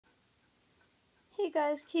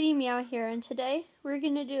guys, Kitty Meow here, and today we're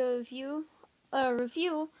going to do a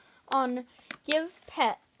review on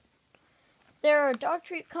GIVEPET. They're a dog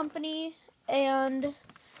treat company, and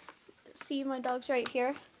see my dogs right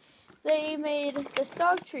here. They made this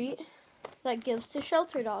dog treat that gives to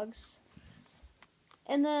shelter dogs.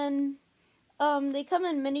 And then they come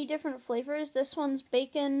in many different flavors. This one's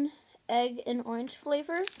bacon, egg, and orange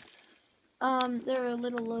flavor. Their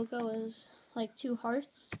little logo is like two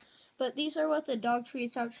hearts. But these are what the dog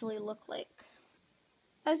treats actually look like.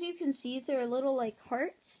 As you can see, they're little like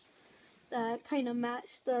hearts that kind of match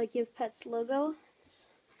the GIVEPET's logo. It's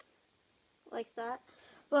like that.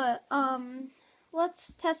 But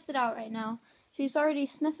let's test it out right now. She's already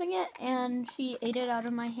sniffing it and she ate it out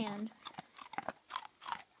of my hand.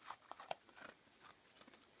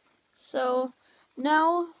 So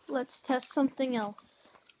now let's test something else.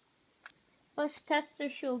 Let's test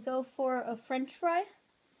if she'll go for a French fry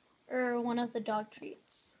or one of the dog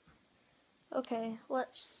treats. Okay,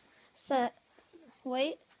 let's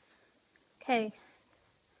wait. Okay,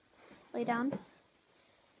 lay down.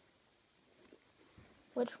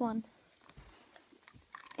 Which one?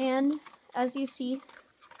 And as you see,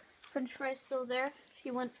 French fry's still there. She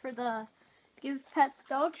went for the GIVEPET's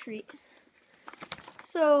dog treat.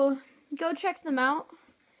 So go check them out.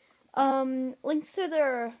 Links to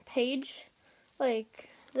their page, like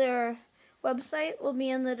their website, will be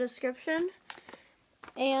in the description.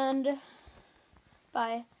 And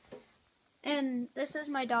bye. And this is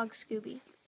my dog Scooby.